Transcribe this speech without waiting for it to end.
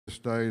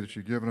day that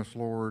you've given us,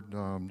 Lord.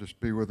 Just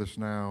be with us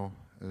now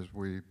as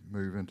we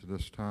move into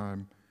this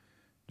time.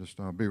 Just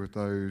be with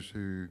those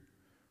who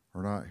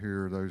are not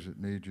here, those that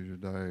need you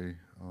today,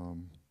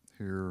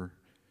 here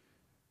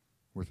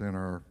within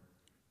our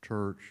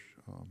church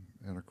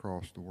and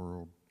across the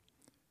world.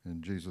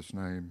 In Jesus'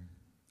 name,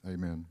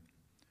 amen.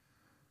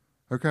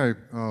 Okay,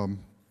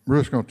 we're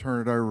just going to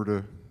turn it over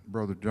to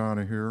Brother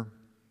Johnny here,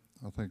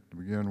 I think, to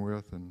begin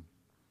with, and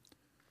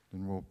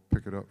then we'll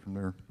pick it up from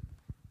there.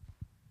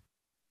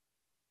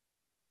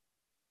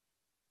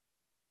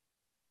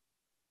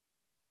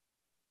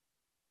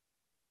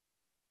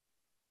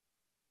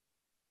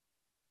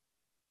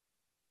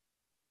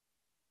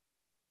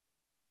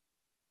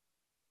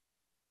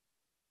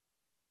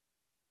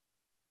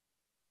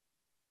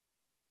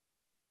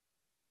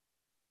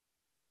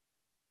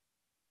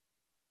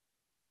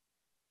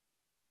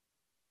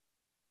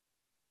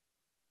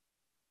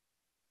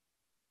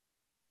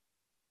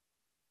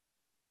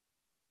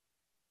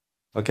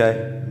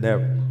 Okay,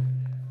 never.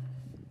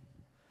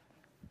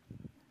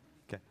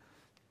 Okay.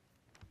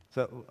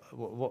 So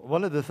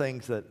one of the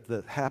things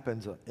that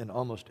happens in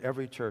almost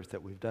every church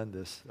that we've done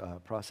this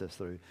process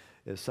through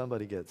is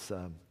somebody gets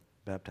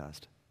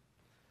baptized.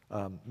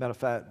 Matter of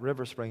fact,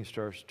 River Springs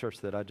Church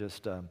that I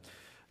just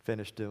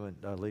finished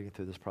leading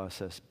through this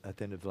process at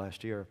the end of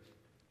last year,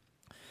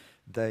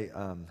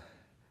 the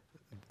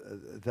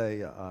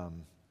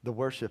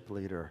worship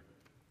leader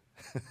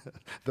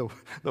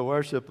the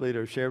worship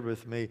leader shared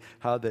with me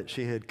how that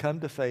she had come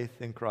to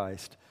faith in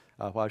Christ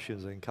while she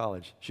was in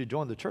college. She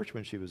joined the church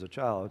when she was a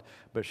child,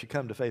 but she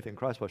come to faith in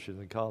Christ while she was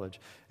in college.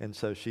 And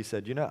so she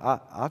said,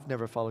 I've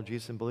never followed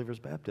Jesus in believer's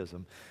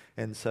baptism.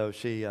 And so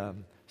she,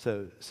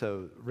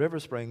 so River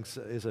Springs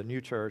is a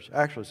new church.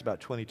 Actually, it's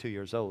about 22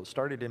 years old. It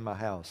started in my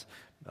house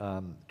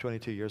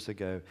 22 years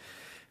ago.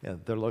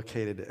 And they're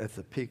located at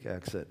the Peak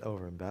exit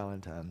over in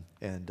Ballantyne.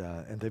 And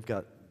they've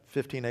got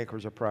 15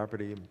 acres of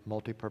property,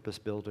 multi-purpose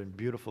building,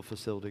 beautiful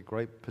facility,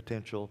 great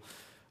potential,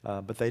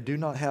 but they do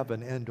not have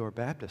an indoor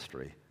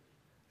baptistry.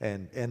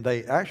 And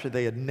they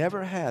had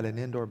never had an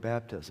indoor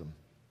baptism,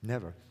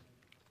 never.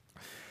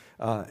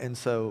 And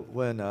so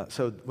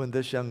when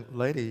this young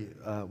lady,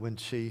 when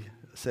she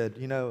said,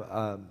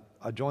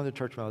 I joined the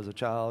church when I was a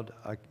child,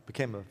 I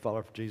became a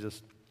follower of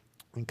Jesus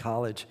in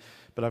college,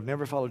 but I've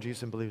never followed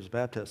Jesus in believer's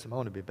baptism. I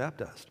want to be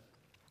baptized.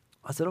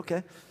 I said,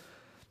 okay.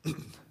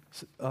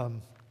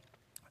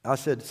 I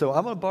said, so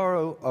I'm going to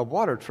borrow a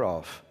water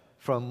trough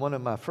from one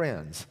of my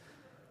friends.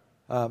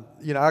 I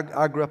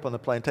grew up on the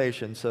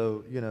plantation,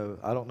 so,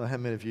 I don't know how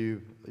many of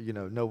you,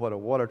 know what a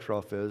water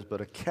trough is,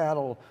 but a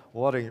cattle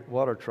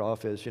water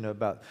trough is,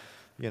 about,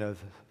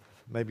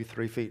 maybe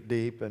 3 feet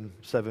deep and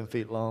 7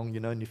 feet long,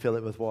 and you fill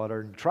it with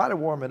water and try to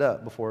warm it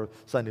up before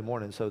Sunday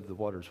morning so the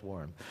water's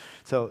warm.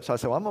 So I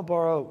said, well, I'm going to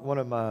borrow one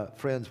of my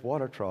friend's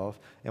water trough,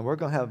 and we're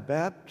going to have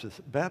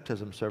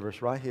baptism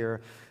service right here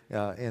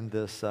in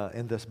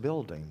this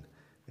building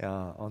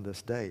on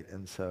this date.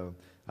 And so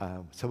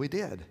we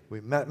did.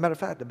 Matter of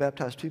fact, I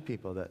baptized 2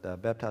 people.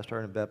 That baptized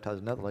her and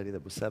baptized another lady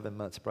that was 7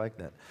 months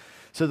pregnant.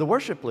 So the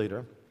worship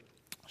leader,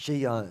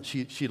 she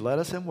led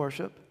us in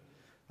worship.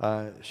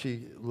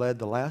 She led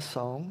the last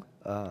song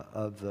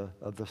of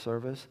the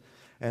service,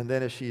 and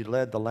then as she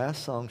led the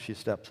last song, she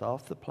steps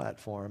off the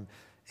platform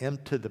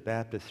into the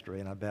baptistry,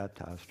 and I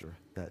baptized her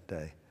that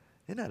day.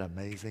 Isn't that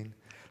amazing?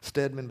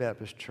 Stedman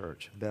Baptist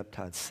Church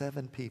baptized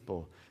 7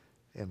 people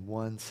in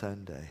one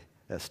Sunday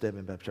at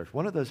Stedman Baptist Church.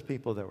 One of those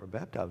people that were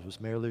baptized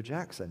was Mary Lou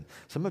Jackson.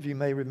 Some of you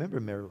may remember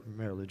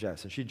Mary Lou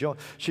Jackson.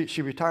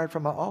 She retired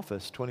from my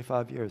office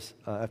 25 years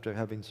after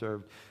having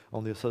served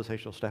on the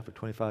associational staff for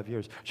 25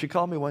 years. She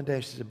called me one day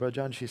and she said, Brother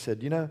John, she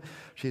said,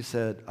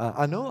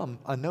 I know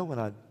when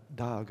I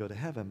die I'll go to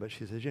heaven, but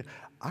she says,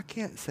 I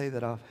can't say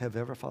that I have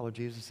ever followed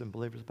Jesus in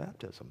believer's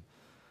baptism.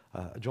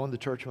 I joined the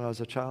church when I was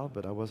a child,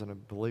 but I wasn't a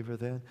believer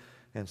then.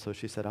 And so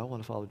she said, I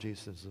want to follow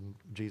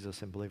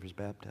Jesus in believer's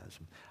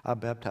baptism. I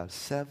baptized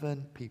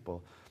 7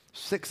 people,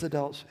 6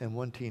 adults and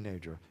 1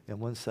 teenager in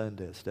one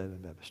Sunday at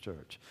Stedman Baptist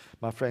Church.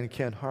 My friend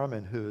Ken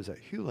Harmon, who is at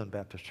Hewlin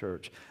Baptist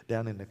Church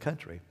down in the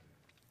country,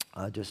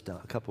 just a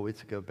couple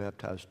weeks ago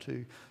baptized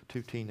two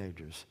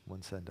teenagers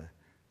one Sunday.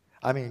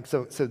 I mean,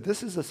 so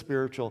this is a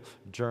spiritual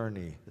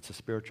journey. It's a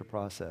spiritual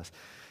process.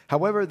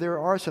 However, there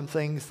are some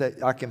things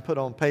that I can put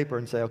on paper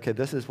and say, okay,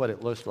 this is what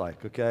it looks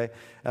like, okay?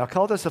 And I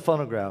call this a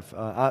phonograph.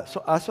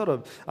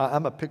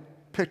 I'm a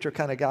picture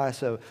kind of guy,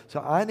 so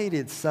I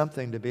needed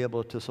something to be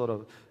able to sort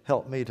of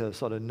help me to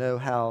sort of know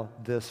how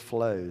this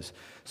flows.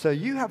 So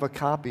you have a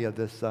copy of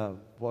this,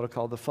 what I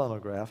call the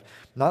phonograph,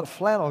 not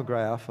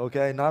flannelgraph,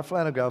 okay? Not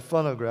flannelgraph,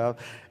 phonograph,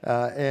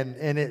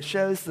 and it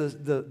shows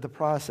the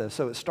process.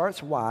 So it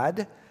starts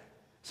wide.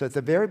 So at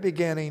the very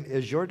beginning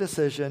is your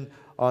decision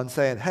on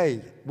saying,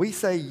 hey, we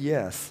say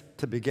yes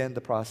to begin the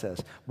process.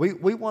 We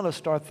want to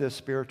start this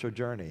spiritual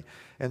journey.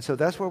 And so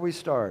that's where we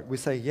start. We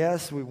say,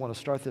 yes, we want to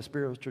start this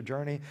spiritual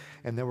journey.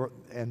 And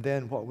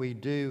then what we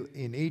do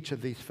in each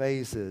of these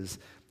phases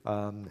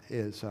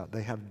is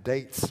they have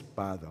dates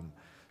by them.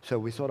 So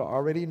we sort of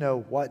already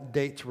know what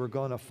dates we're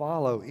going to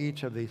follow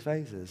each of these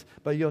phases.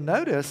 But you'll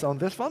notice on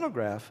this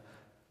phonograph,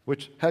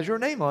 which has your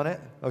name on it,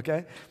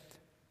 okay,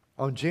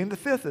 on June the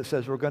 5th it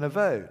says we're going to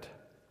vote.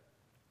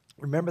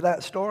 Remember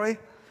that story?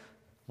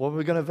 What are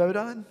we going to vote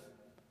on?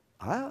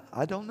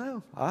 I don't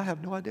know. I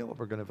have no idea what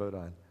we're going to vote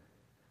on.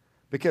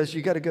 Because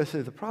you got to go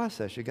through the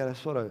process. You got to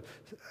sort of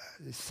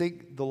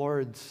seek the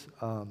Lord's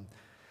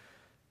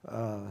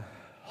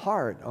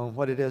heart on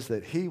what it is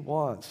that He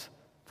wants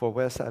for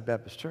Westside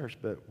Baptist Church.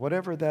 But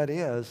whatever that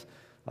is,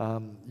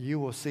 you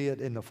will see it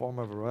in the form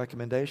of a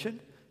recommendation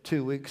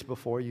 2 weeks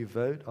before you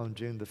vote on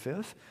June the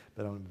 5th.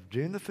 But on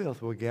June the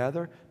 5th, we'll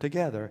gather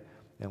together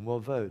and we'll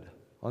vote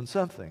on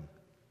something,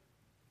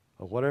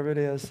 or whatever it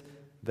is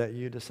that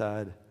you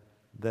decide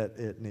that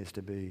it needs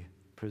to be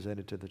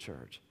presented to the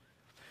church.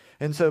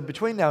 And so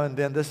between now and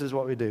then, this is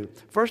what we do.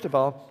 First of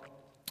all,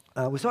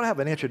 we sort of have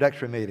an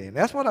introductory meeting.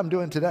 That's what I'm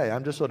doing today.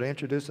 I'm just sort of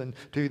introducing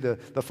to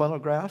the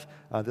phonograph.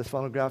 This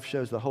phonograph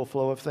shows the whole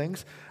flow of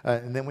things.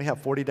 And then we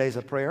have 40 days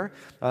of prayer.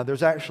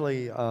 There's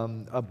actually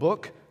a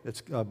book.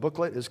 A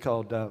booklet. It's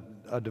called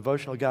A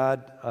Devotional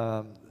Guide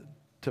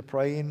to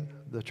Praying,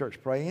 the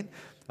Church Praying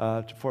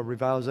for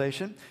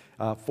Revitalization.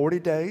 40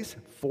 days,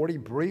 40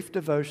 brief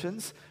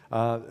devotions,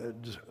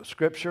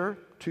 scripture,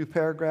 2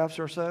 paragraphs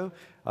or so,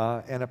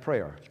 and a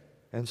prayer.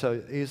 And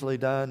so easily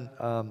done,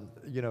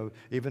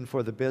 even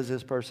for the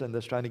busiest person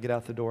that's trying to get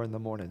out the door in the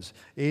mornings.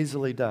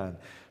 Easily done.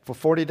 For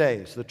 40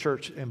 days, the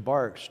church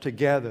embarks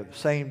together,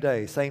 same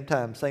day, same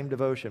time, same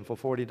devotion for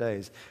 40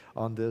 days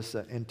on this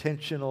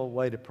intentional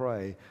way to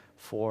pray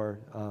for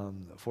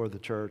the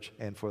church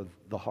and for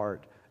the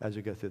heart as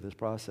we go through this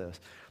process.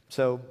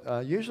 So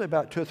usually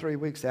about 2 or 3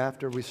 weeks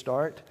after we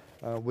start,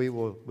 we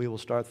will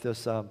start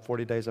this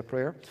 40 days of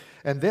prayer.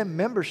 And then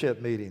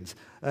membership meetings.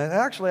 And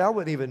actually, I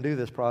wouldn't even do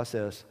this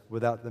process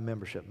without the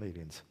membership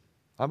meetings.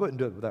 I wouldn't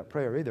do it without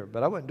prayer either,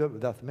 but I wouldn't do it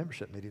without the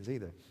membership meetings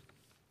either.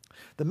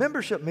 The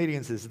membership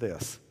meetings is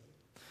this.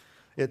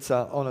 It's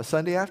on a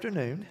Sunday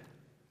afternoon,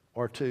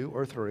 or 2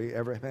 or 3,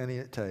 every many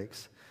it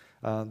takes.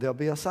 There'll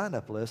be a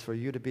sign-up list for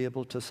you to be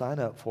able to sign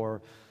up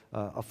for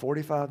a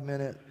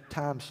 45-minute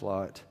time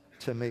slot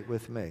to meet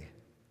with me.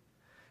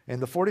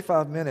 And the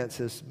 45 minutes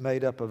is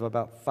made up of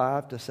about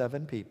 5 to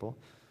 7 people.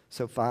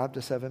 So 5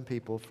 to 7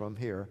 people from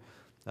here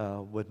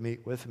would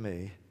meet with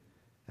me.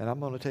 And I'm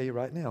going to tell you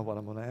right now what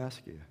I'm going to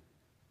ask you.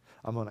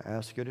 I'm going to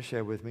ask you to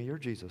share with me your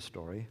Jesus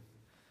story.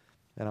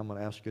 And I'm going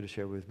to ask you to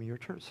share with me your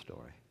church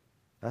story.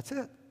 That's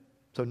it.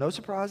 So no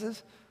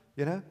surprises,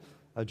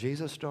 a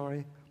Jesus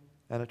story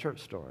and a church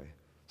story.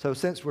 So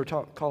since we're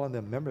calling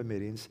them member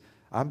meetings,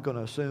 I'm going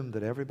to assume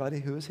that everybody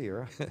who is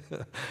here,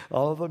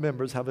 all of the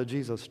members have a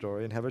Jesus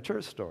story and have a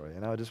church story.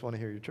 And I just want to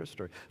hear your church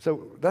story.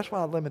 So that's why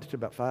I limit it to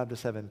about 5 to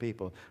 7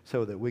 people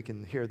so that we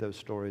can hear those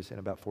stories in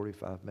about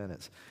 45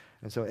 minutes.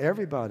 And so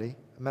everybody,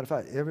 matter of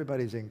fact,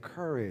 everybody's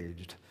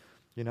encouraged.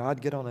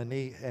 I'd get on a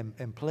knee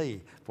and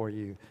plea for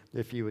you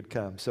if you would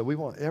come. So we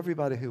want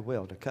everybody who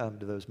will to come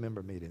to those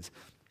member meetings.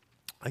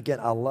 Again,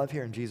 I love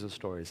hearing Jesus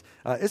stories.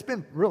 It's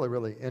been really,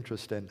 really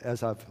interesting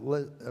as I've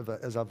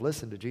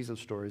listened to Jesus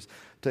stories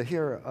to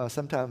hear.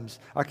 Sometimes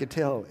I could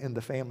tell in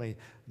the family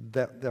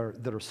that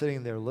are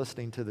sitting there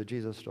listening to the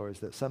Jesus stories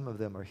that some of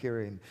them are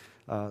hearing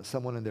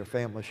someone in their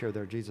family share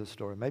their Jesus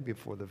story, maybe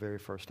for the very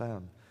first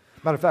time.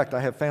 Matter of fact, I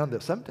have found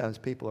that sometimes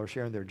people are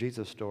sharing their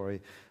Jesus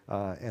story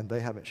and they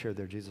haven't shared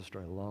their Jesus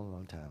story in a long,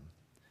 long time.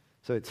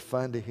 So it's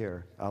fun to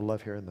hear. I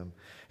love hearing them.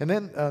 And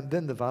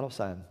then the vital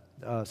sign.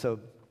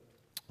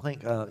 I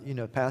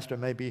think, pastor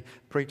may be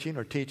preaching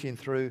or teaching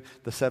through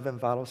the 7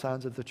 vital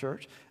signs of the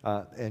church,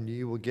 and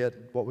you will get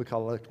what we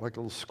call like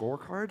a little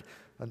scorecard,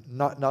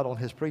 not on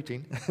his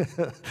preaching,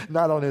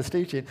 not on his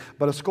teaching,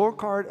 but a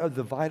scorecard of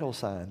the vital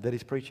sign that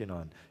he's preaching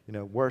on.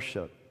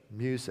 Worship,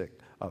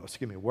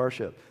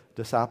 worship,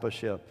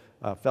 discipleship,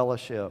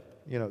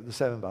 fellowship, the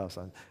 7 vital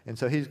signs. And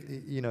so he's,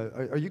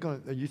 are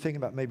you thinking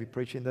about maybe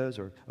preaching those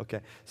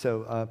okay.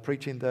 So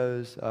preaching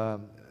those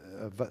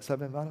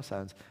 7 vital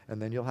signs,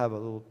 and then you'll have a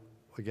little,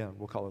 again,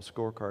 we'll call it a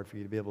scorecard for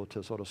you to be able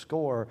to sort of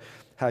score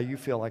how you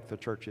feel like the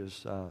church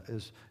is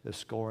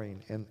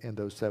scoring in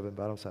those 7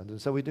 vital signs.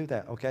 And so we do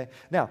that, okay?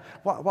 Now,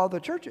 while the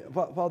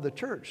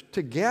church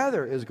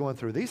together is going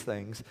through these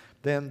things,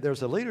 then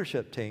there's a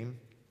leadership team.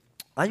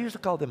 I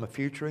usually call them a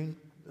futuring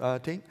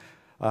team.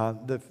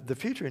 The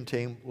futuring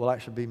team will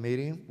actually be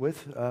meeting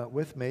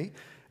with me.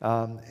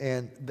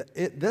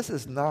 This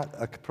is not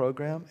a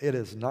program. It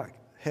is not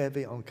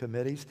heavy on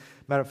committees.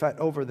 Matter of fact,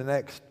 over the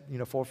next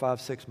 4,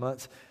 5, 6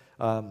 months,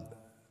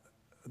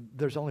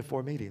 there's only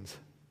 4 meetings.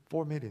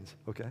 4 meetings,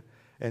 okay?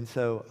 And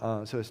so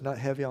it's not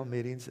heavy on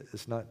meetings.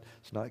 It's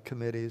not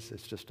committees.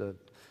 It's just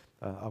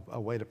a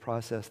way to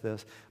process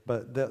this.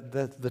 But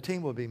the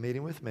team will be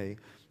meeting with me,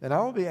 and I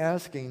will be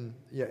asking.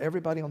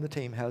 Everybody on the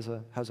team has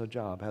a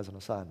job, has an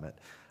assignment.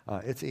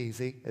 It's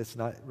easy. It's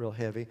not real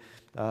heavy.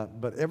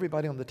 But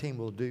everybody on the team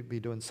will be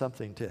doing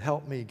something to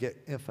help me get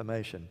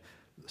information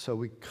So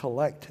we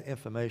collect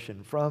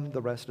information from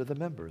the rest of the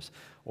members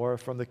or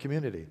from the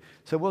community.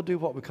 So we'll do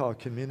what we call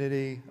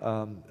community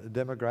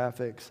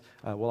demographics.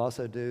 We'll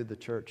also do the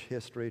church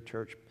history,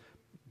 church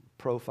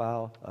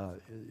profile,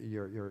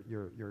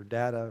 your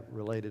data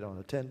related on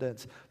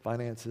attendance,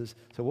 finances.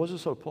 So we'll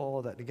just sort of pull all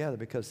of that together,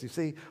 because you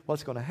see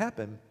what's going to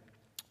happen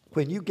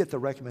when you get the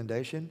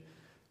recommendation,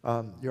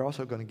 you're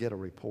also going to get a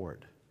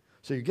report.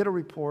 So you get a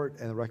report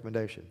and a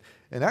recommendation.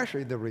 And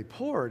actually the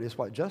report is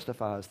what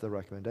justifies the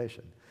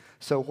recommendation.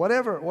 So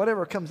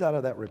whatever comes out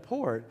of that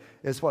report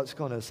is what's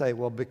going to say,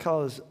 well,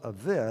 because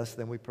of this,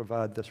 then we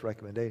provide this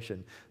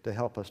recommendation to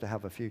help us to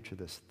have a future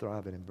that's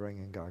thriving and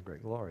bringing God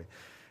great glory.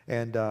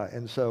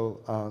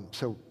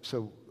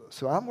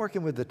 So I'm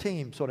working with the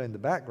team sort of in the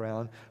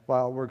background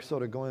while we're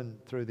sort of going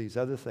through these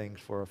other things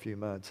for a few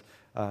months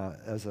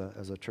as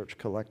a church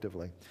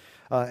collectively.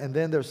 And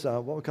then there's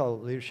what we call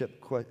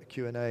leadership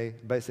Q&A.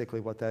 Basically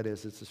what that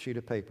is, it's a sheet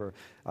of paper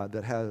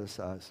that has,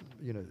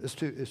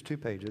 it's 2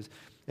 pages.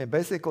 And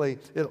basically,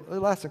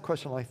 it'll ask a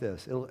question like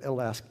this.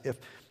 It'll ask,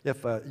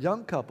 if a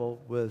young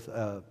couple with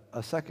a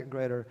second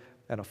grader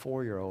and a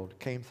 4-year-old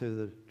came through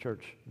the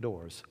church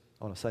doors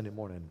on a Sunday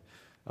morning,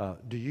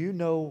 do you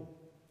know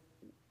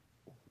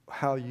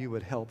how you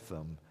would help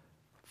them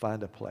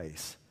find a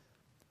place,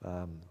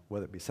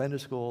 whether it be Sunday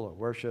school or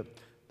worship,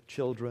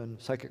 children,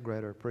 second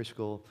grader,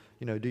 preschool?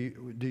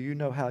 Do you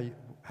know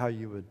how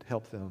you would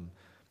help them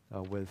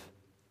with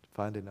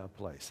finding a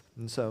place?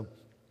 And so,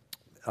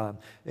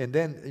 and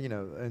then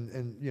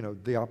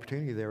the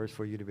opportunity there is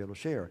for you to be able to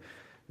share.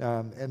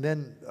 And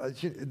then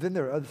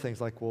there are other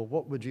things like, well,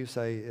 what would you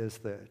say is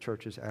the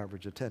church's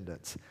average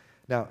attendance?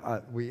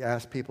 Now, we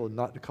ask people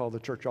not to call the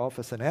church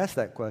office and ask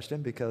that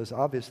question, because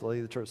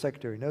obviously the church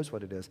secretary knows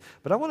what it is.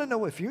 But I want to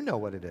know if you know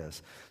what it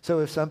is. So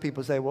if some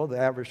people say, well, the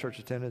average church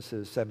attendance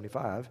is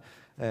 75,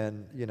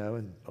 and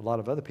a lot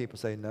of other people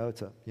say, no,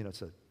 it's a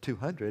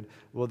 200,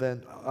 well,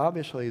 then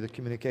obviously the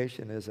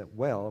communication isn't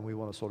well, and we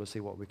want to sort of see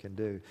what we can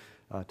do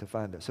to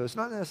find it. So it's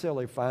not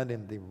necessarily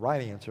finding the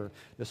right answer,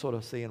 just sort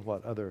of seeing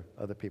what other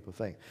people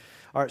think.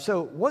 All right,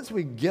 so once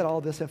we get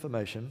all this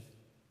information,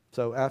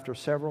 so after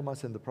several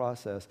months in the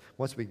process,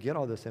 once we get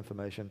all this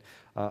information,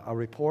 I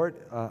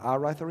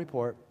write the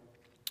report,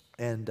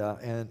 and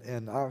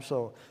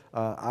also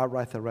I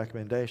write the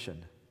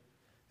recommendation,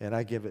 and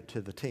I give it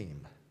to the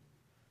team.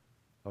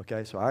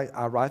 Okay, so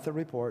I write the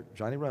report,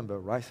 Johnny Rumbo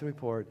writes the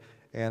report,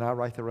 and I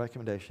write the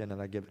recommendation,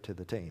 and I give it to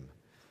the team.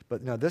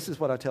 But now this is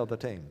what I tell the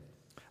team.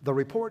 The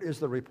report is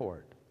the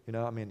report.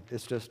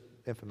 It's just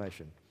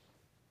information.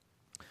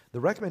 The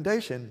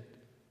recommendation,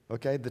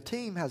 okay, the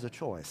team has a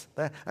choice.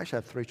 They actually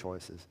have 3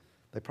 choices.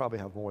 They probably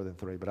have more than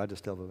 3, but I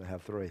just tell them they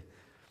have 3.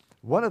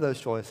 One of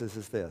those choices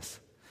is this.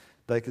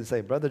 They can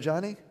say, Brother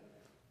Johnny,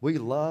 we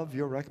love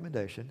your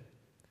recommendation,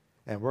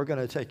 and we're going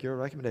to take your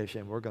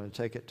recommendation, we're going to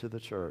take it to the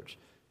church,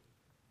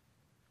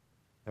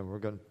 and we're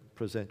going to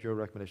present your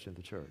recommendation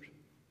to the church.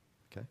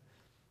 Okay?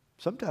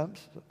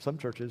 Sometimes, some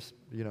churches,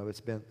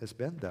 it's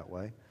been that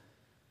way.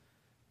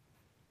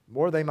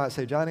 Or they might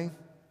say, Johnny,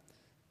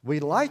 we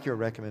like your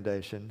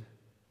recommendation,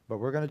 but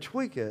we're going to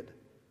tweak it,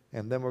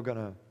 and then we're going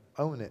to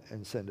own it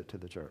and send it to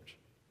the church.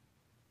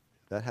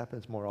 That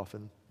happens more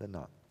often than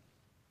not.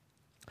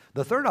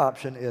 The third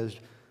option is,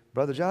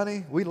 Brother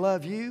Johnny, we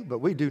love you, but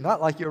we do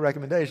not like your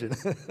recommendation.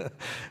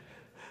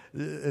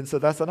 And so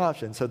that's an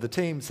option. So the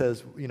team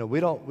says, we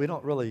don't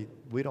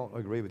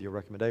agree with your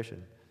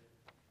recommendation.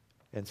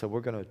 And so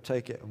we're going to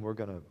take it, and we're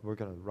going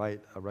to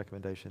write a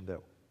recommendation that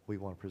we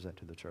want to present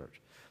to the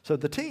church. So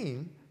the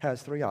team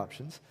has 3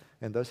 options,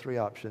 and those 3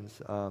 options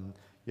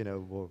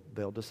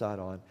they'll decide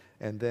on,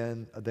 and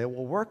then they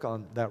will work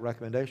on that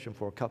recommendation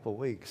for a couple of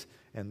weeks,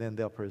 and then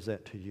they'll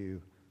present to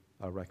you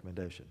a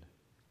recommendation.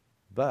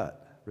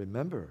 But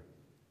remember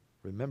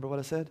what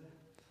I said?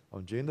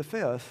 On June the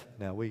 5th,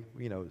 now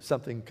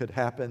something could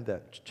happen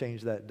that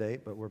changed that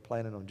date, but we're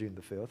planning on June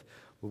the 5th.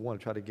 We want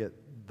to try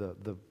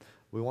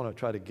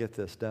to get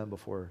this done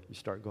before you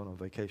start going on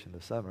vacation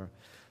this summer.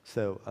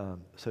 So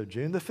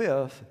June the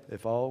 5th,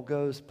 if all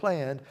goes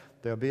planned,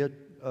 there'll be a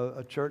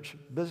church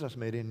business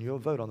meeting, and you'll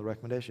vote on the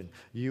recommendation.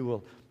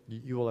 You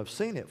will have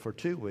seen it for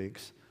 2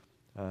 weeks.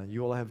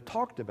 You will have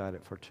talked about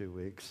it for 2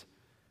 weeks,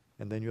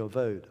 and then you'll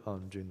vote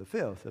on June the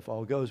 5th if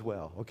all goes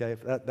well. Okay,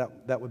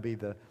 that would be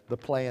the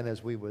plan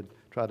as we would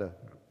try to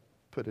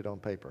put it on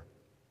paper.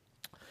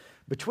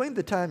 Between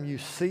the time you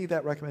see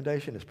that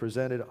recommendation is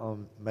presented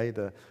on May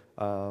the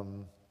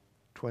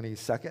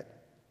 22nd,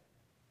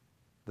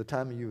 the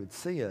time you would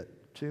see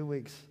it 2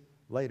 weeks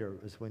later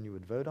is when you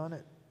would vote on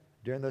it.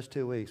 During those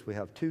 2 weeks, we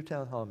have 2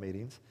 town hall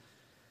meetings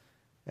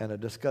and a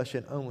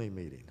discussion-only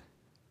meeting.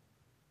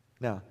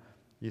 Now,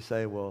 you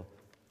say, well,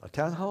 a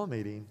town hall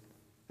meeting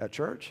at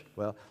church?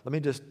 Well, let me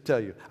just tell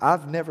you,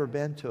 I've never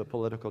been to a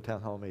political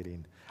town hall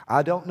meeting.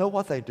 I don't know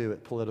what they do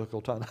at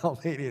political town hall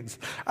meetings.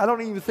 I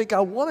don't even think I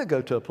want to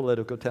go to a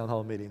political town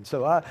hall meeting.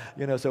 So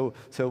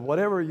so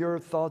whatever your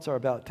thoughts are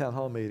about town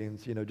hall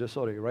meetings, just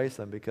sort of erase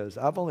them, because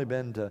I've only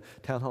been to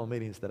town hall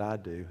meetings that I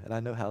do, and I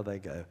know how they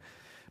go.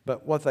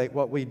 But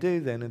what we do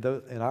then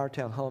in our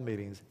town hall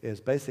meetings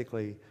is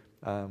basically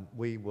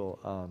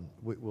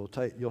we'll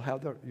take you'll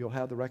have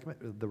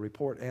the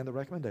report and the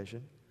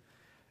recommendation,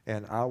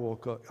 and I will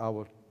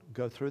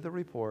go through the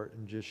report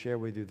and just share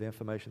with you the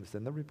information that's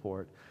in the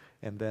report,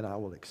 and then I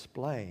will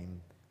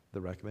explain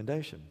the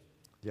recommendation.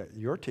 Yeah,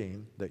 your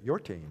team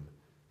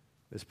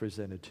is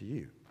presented to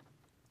you,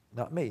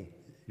 not me.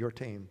 Your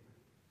team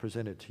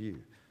presented to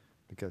you,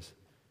 because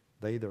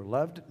they either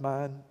loved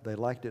mine, they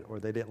liked it,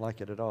 or they didn't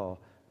like it at all.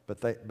 But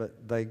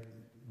the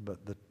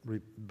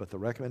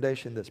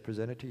recommendation that's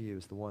presented to you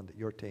is the one that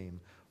your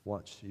team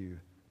wants you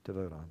to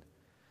vote on.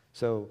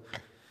 So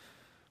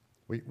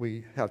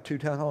we have 2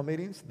 town hall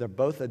meetings. They're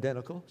both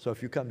identical. So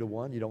if you come to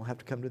one, you don't have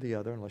to come to the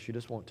other unless you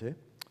just want to.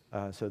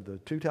 So the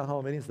 2 town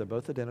hall meetings, they're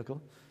both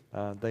identical.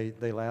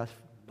 They last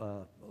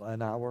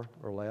an hour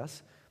or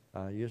less.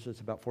 Usually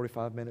it's about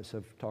 45 minutes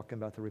of talking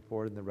about the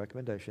report and the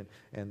recommendation,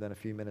 and then a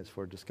few minutes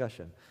for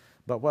discussion.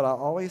 But what I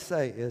always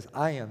say is,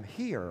 I am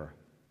here,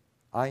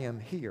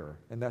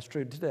 and that's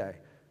true today.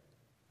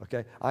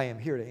 Okay, I am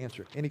here to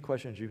answer any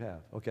questions you have.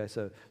 Okay,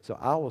 so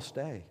I will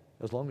stay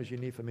as long as you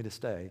need for me to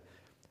stay,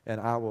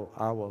 and I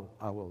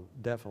will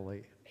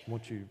definitely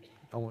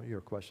I want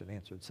your question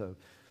answered.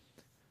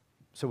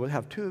 So we'll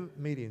have 2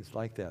 meetings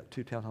like that,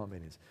 2 town hall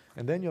meetings,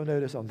 and then you'll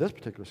notice on this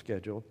particular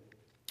schedule,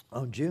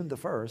 on June the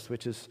 1st,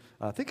 which is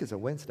I think is a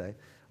Wednesday,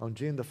 on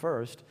June the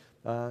 1st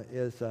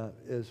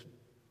is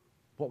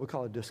what we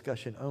call a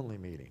discussion-only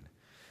meeting.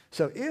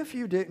 So if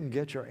you didn't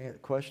get your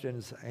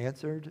questions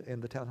answered in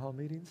the town hall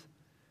meetings,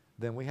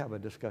 then we have a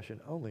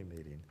discussion-only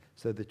meeting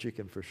so that you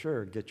can for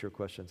sure get your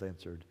questions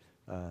answered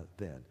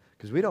then.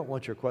 Because we don't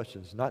want your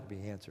questions not to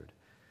be answered.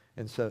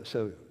 And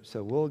so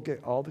we'll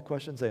get all the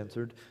questions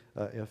answered,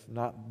 if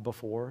not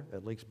before,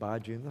 at least by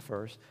June the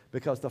 1st,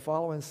 because the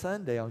following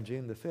Sunday on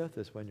June the 5th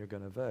is when you're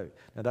going to vote.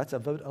 Now, that's a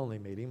vote-only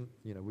meeting.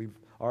 You know, we've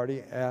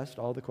already asked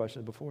all the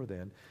questions before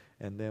then,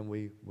 and then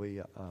we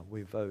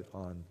vote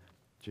on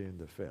June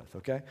the 5th,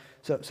 okay?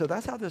 So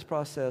that's how this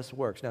process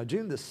works. Now,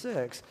 June the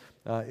 6th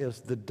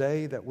is the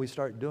day that we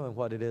start doing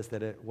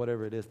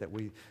whatever it is that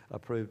we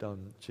approved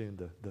on June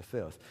the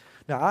 5th.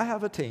 Now, I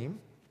have a team.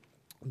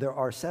 There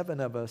are 7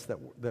 of us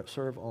that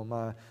serve on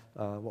my,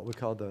 what we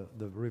call the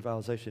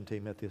revitalization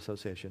team at the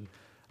association.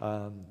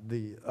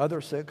 The other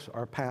 6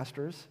 are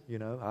pastors. You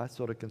know, I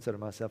sort of consider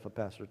myself a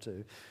pastor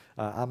too.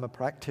 I'm a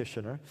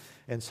practitioner,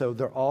 and so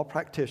they're all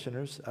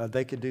practitioners.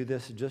 They can do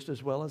this just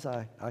as well as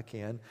I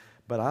can,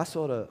 but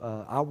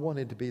I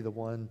wanted to be the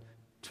one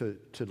to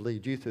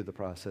lead you through the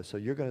process. So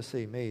you're going to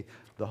see me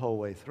the whole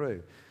way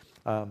through.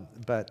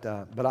 But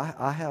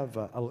I have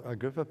a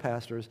group of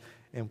pastors,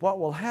 and what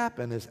will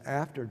happen is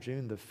after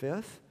June the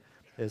 5th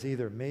is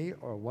either me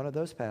or one of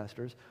those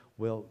pastors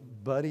will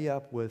buddy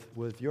up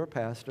with your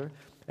pastor,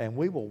 and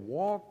we will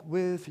walk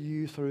with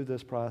you through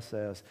this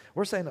process.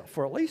 We're saying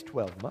for at least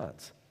 12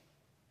 months.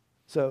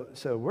 So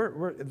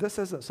this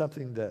isn't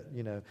something that,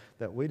 you know,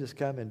 that we just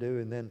come and do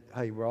and then,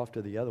 hey, we're off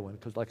to the other one.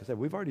 Because like I said,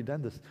 we've already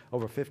done this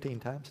over 15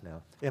 times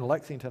now in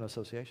Lexington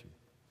Association.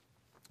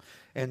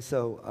 And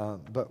so,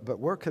 but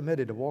we're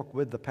committed to walk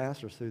with the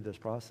pastors through this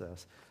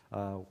process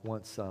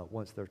once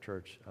their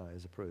church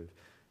is approved.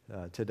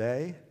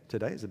 Today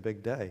is a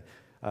big day.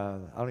 I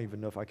don't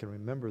even know if I can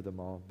remember them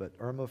all, but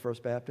Irma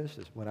First Baptist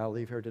is when I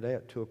leave here today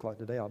at 2 o'clock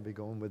today. I'll be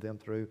going with them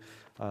through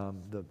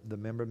the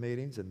member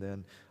meetings, and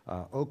then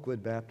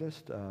Oakwood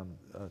Baptist,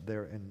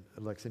 they're in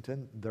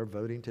Lexington. They're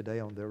voting today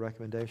on their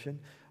recommendation.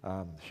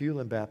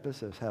 Hewlin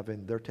Baptist is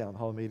having their town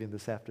hall meeting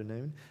this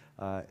afternoon,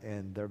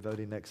 and they're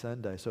voting next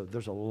Sunday. So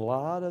there's a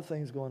lot of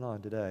things going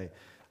on today.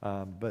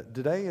 But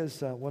today is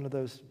one of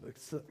those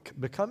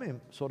becoming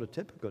sort of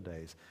typical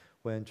days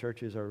when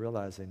churches are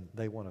realizing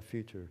they want a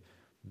future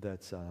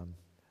that's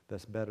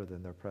better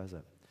than their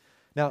present.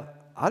 Now,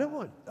 I don't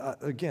want,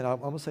 again, I'm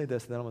going to say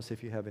this, and then I'm going to see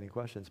if you have any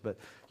questions. But,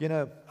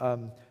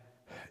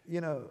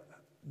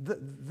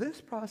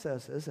 this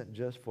process isn't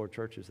just for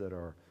churches that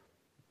are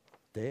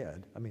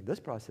dead. I mean,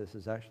 this process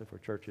is actually for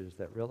churches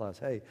that realize,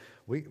 hey,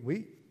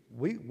 we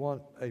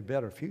want a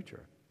better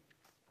future.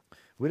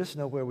 We just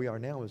know where we are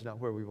now is not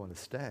where we want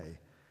to stay.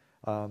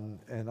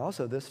 And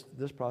also, this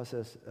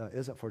process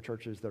isn't for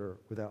churches that are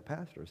without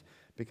pastors,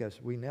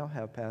 because we now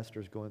have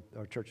pastors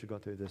churches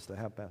going through this that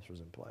have pastors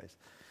in place.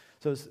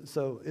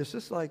 So it's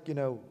just like,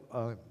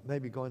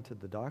 maybe going to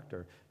the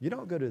doctor. You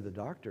don't go to the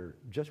doctor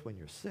just when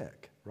you're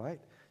sick,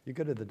 right? You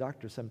go to the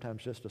doctor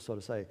sometimes just to sort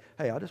of say,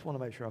 hey, I just want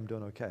to make sure I'm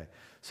doing okay.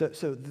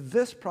 So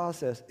this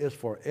process is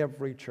for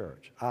every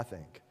church, I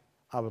think.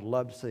 I would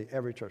love to see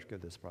every church go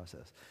through this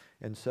process.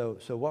 And so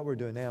what we're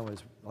doing now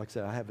is, like I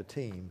said, I have a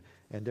team,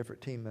 and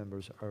different team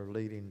members are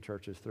leading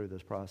churches through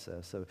this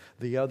process. So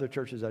the other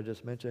churches I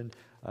just mentioned,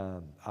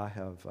 I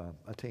have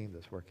a team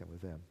that's working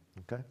with them,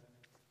 okay?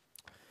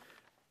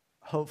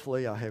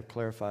 Hopefully I have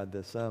clarified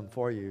this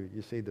for you.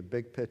 You see the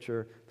big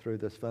picture through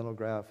this funnel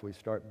graph. We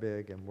start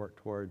big and work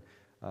toward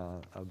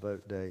a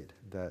vote date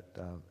that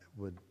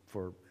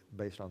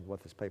based on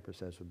what this paper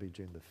says, would be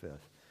June the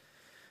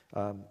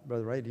 5th.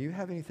 Brother Ray, do you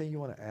have anything you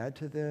want to add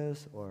to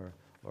this, or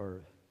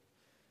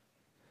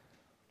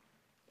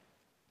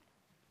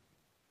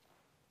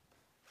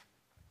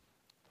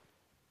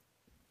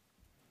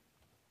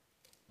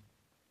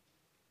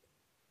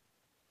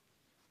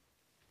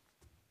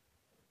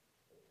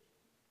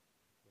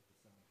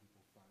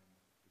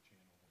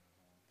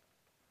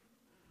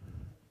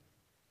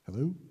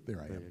Hello?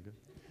 There I There am. you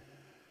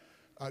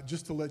go.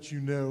 Just to let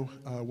you know,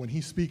 when he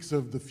speaks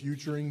of the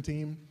futuring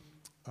team,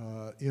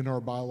 in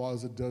our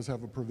bylaws, it does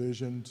have a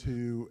provision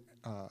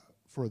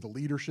for the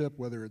leadership,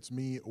 whether it's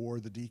me or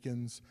the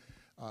deacons,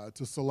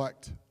 to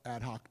select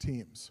ad hoc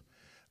teams.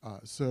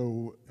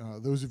 So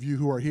those of you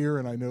who are here,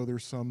 and I know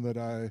there's some that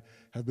I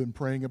have been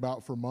praying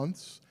about for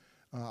months,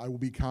 I will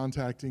be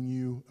contacting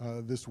you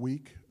this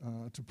week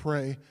to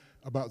pray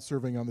about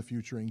serving on the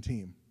futuring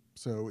team.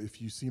 So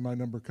if you see my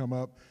number come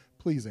up,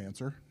 please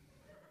answer.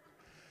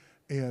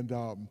 And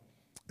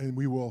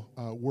we will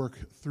work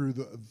through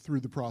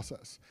the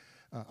process.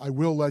 I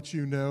will let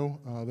you know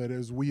that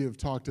as we have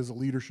talked as a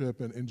leadership,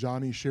 and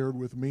Johnny shared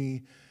with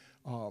me,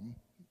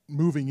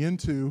 moving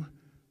into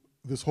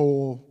this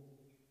whole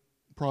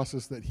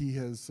process that he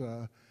has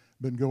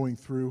been going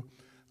through,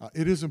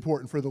 it is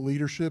important for the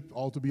leadership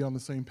all to be on the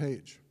same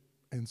page.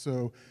 And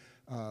so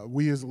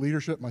we as a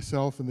leadership,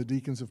 myself and the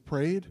deacons, have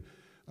prayed.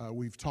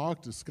 We've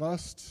talked,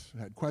 discussed,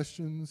 had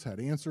questions, had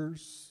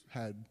answers,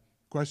 had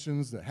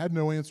questions that had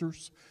no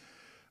answers.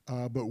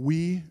 But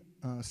we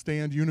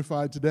stand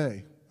unified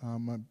today.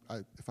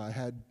 If I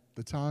had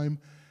the time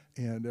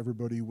and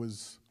everybody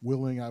was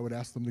willing, I would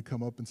ask them to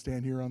come up and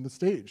stand here on the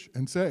stage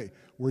and say,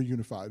 we're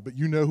unified. But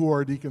you know who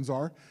our deacons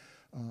are,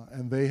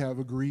 and they have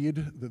agreed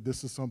that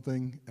this is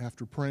something,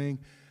 after praying,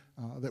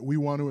 that we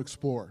want to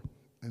explore.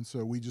 And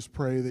so we just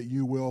pray that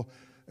you will,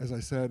 as I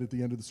said at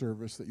the end of the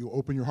service, that you'll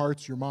open your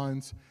hearts, your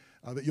minds,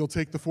 that you'll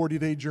take the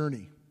 40-day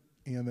journey,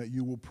 and that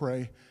you will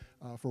pray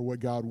for what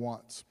God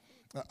wants.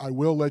 I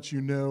will let you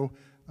know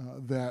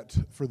that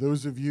for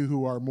those of you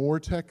who are more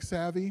tech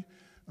savvy,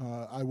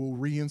 I will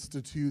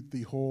reinstitute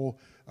the whole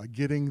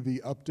getting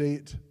the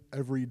update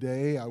every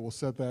day. I will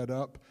set that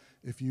up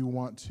if you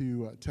want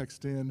to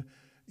text in,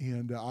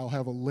 and I'll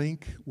have a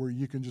link where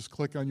you can just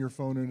click on your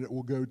phone and it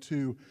will go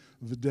to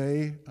the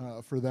day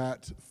for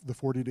that, the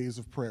 40 days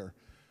of prayer.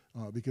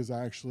 Because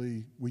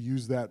we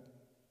used that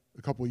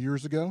a couple of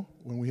years ago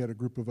when we had a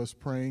group of us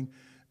praying,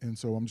 and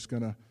so I'm just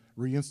going to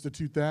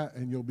reinstitute that,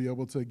 and you'll be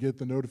able to get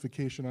the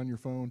notification on your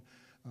phone.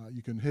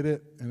 You can hit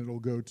it, and it'll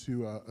go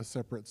to a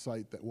separate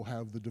site that will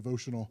have the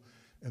devotional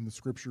and the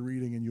scripture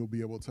reading, and you'll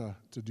be able to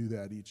do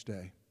that each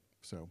day.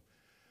 So,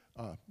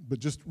 but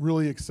just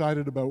really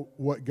excited about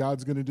what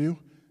God's going to do,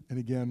 and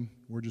again,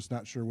 we're just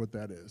not sure what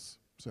that is.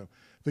 So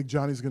I think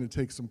Johnny's going to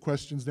take some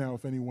questions now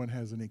if anyone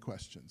has any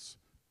questions,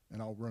 and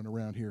I'll run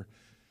around here.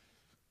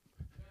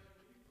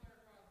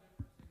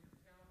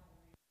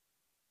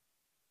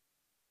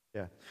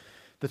 Yeah.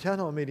 The town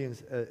hall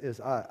meetings is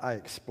I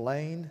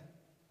explain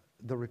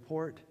the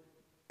report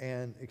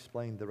and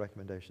explain the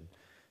recommendation.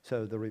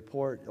 So the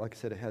report, like I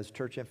said, it has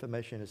church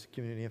information, it's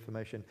community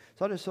information.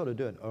 So I'll just sort of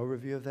do an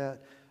overview of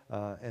that,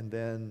 and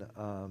then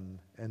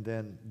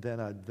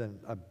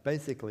I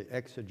basically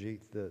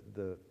exegete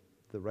the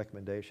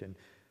recommendation.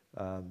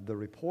 The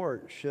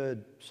report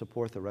should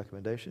support the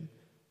recommendation.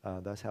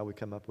 That's how we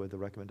come up with the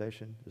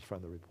recommendation, is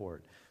from the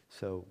report.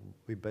 So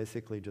we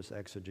basically just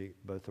exegete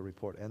both the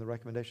report and the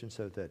recommendation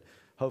so that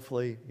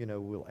hopefully,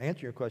 we'll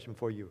answer your question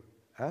before you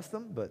ask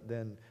them, but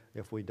then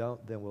if we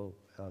don't, then we'll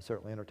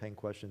certainly entertain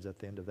questions at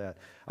the end of that.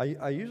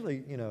 I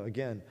usually,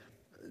 again,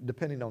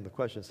 depending on the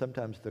question,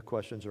 sometimes the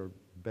questions are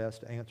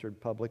best answered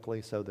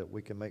publicly so that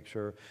we can make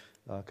sure,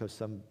 because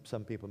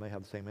some people may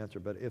have the same answer,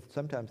 but if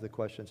sometimes the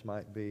questions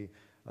might be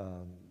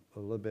a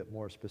little bit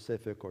more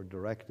specific or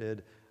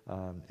directed,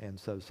 and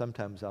so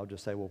sometimes I'll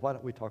just say, well, why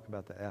don't we talk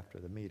about that after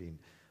the meeting?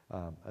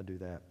 I do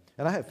that.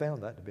 And I have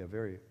found that to be a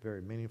very,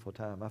 very meaningful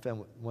time. I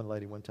found one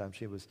lady one time,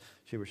 she was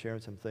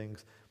sharing some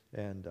things,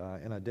 and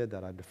I did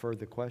that. I deferred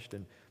the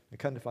question. And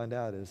come to find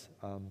out is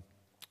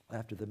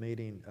after the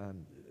meeting,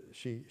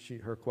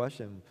 her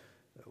question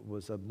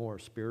was of more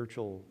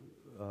spiritual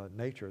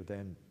nature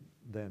than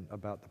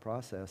about the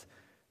process,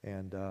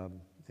 and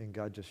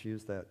God just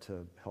used that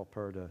to help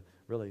her to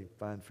really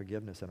find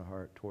forgiveness in her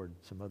heart toward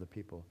some other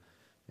people.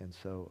 And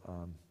so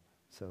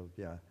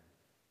yeah.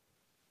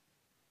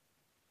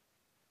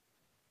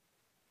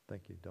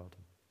 Thank you,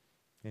 Dalton.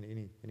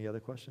 Any other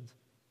questions?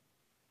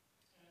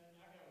 And I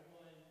got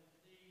one.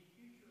 The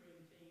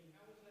futuring team,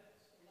 how was that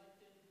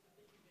selected? I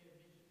think you may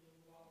have mentioned a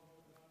little while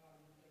ago, but I might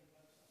have been thinking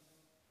about something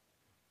else.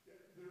 Yeah,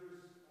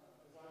 there's,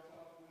 as I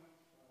talked with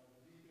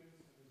the deacons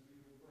and as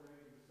we were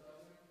praying and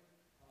discussing,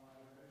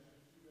 I mentioned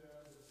to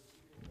them that the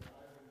people that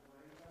I've been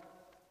praying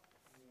about,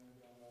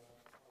 and our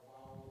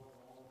vows are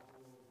all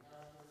for the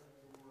pastor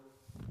and or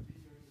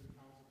deacons in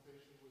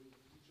consultation with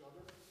each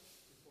other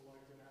to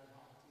select an ad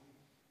hoc team.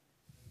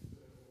 And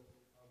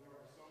so there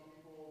are some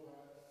people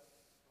that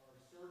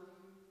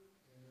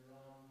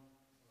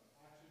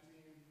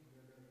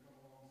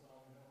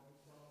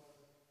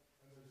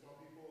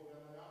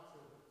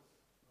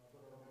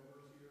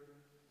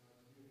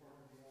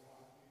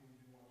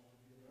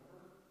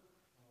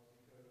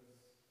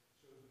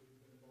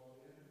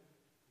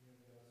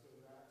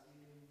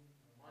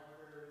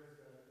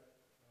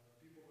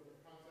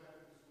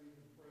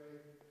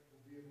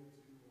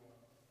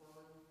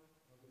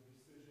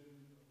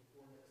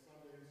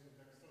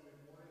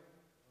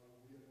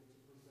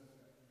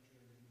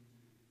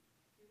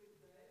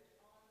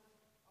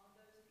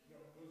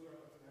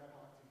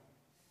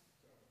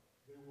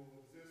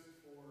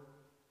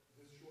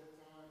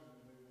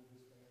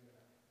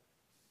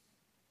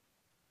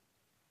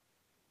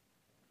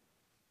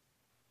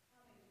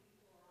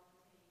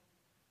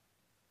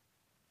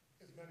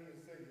many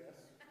as say yes.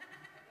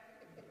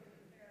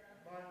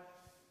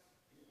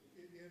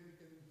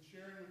 In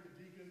sharing with the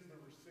deacons, there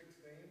were 6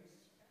 names,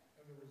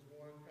 and there was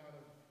one kind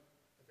of,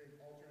 I think,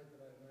 alternate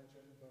that I had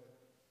mentioned,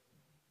 but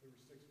there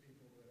were 6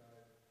 people that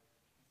I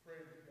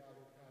prayed that God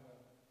would kind of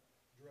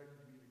direct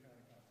me to kind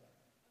of contact.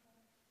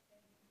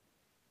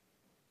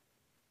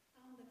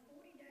 On the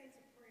 40 days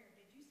of prayer,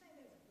 did you say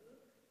there's a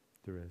book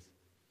There is.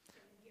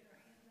 that we get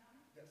our hands on?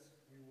 Yes,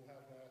 we will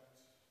have that.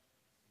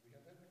 We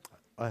have that next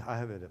week. I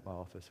have it at my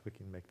office. We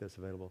can make this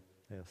available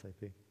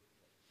ASAP.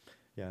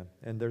 Yeah,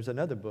 and there's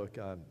another book.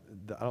 I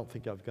don't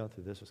think I've gone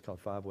through this. It's called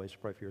 5 Ways to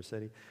Pray for Your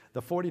City.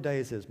 The 40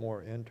 days is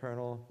more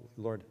internal.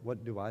 Lord,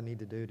 what do I need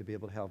to do to be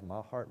able to have my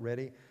heart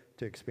ready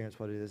to experience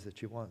what it is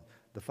that you want?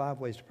 The 5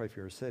 Ways to Pray for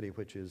Your City,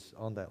 which is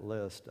on that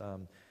list,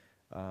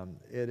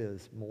 it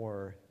is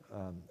more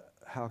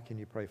how can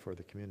you pray for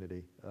the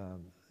community,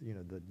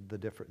 the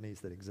different needs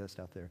that exist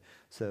out there.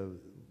 So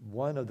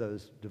one of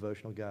those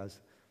devotional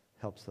guides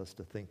helps us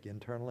to think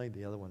internally.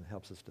 The other one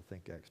helps us to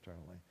think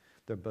externally.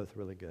 They're both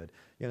really good.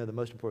 The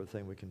most important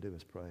thing we can do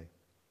is pray.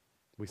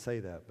 We say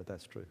that, but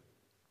that's true.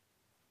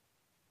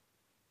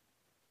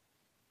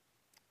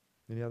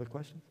 Any other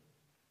questions?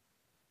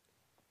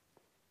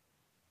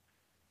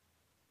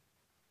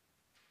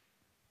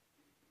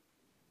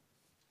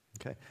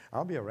 Okay,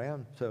 I'll be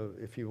around, so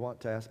if you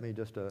want to ask me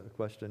just a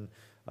question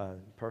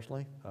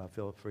personally,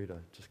 feel free to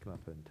just come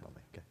up and tell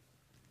me, okay?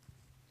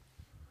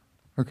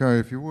 Okay,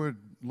 if you would,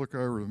 look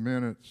over the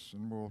minutes,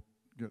 and we'll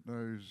get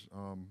those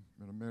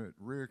in a minute.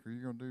 Rick, are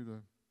you going to do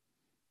the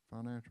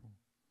financial?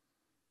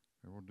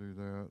 And we'll do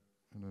that,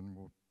 and then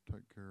we'll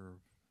take care of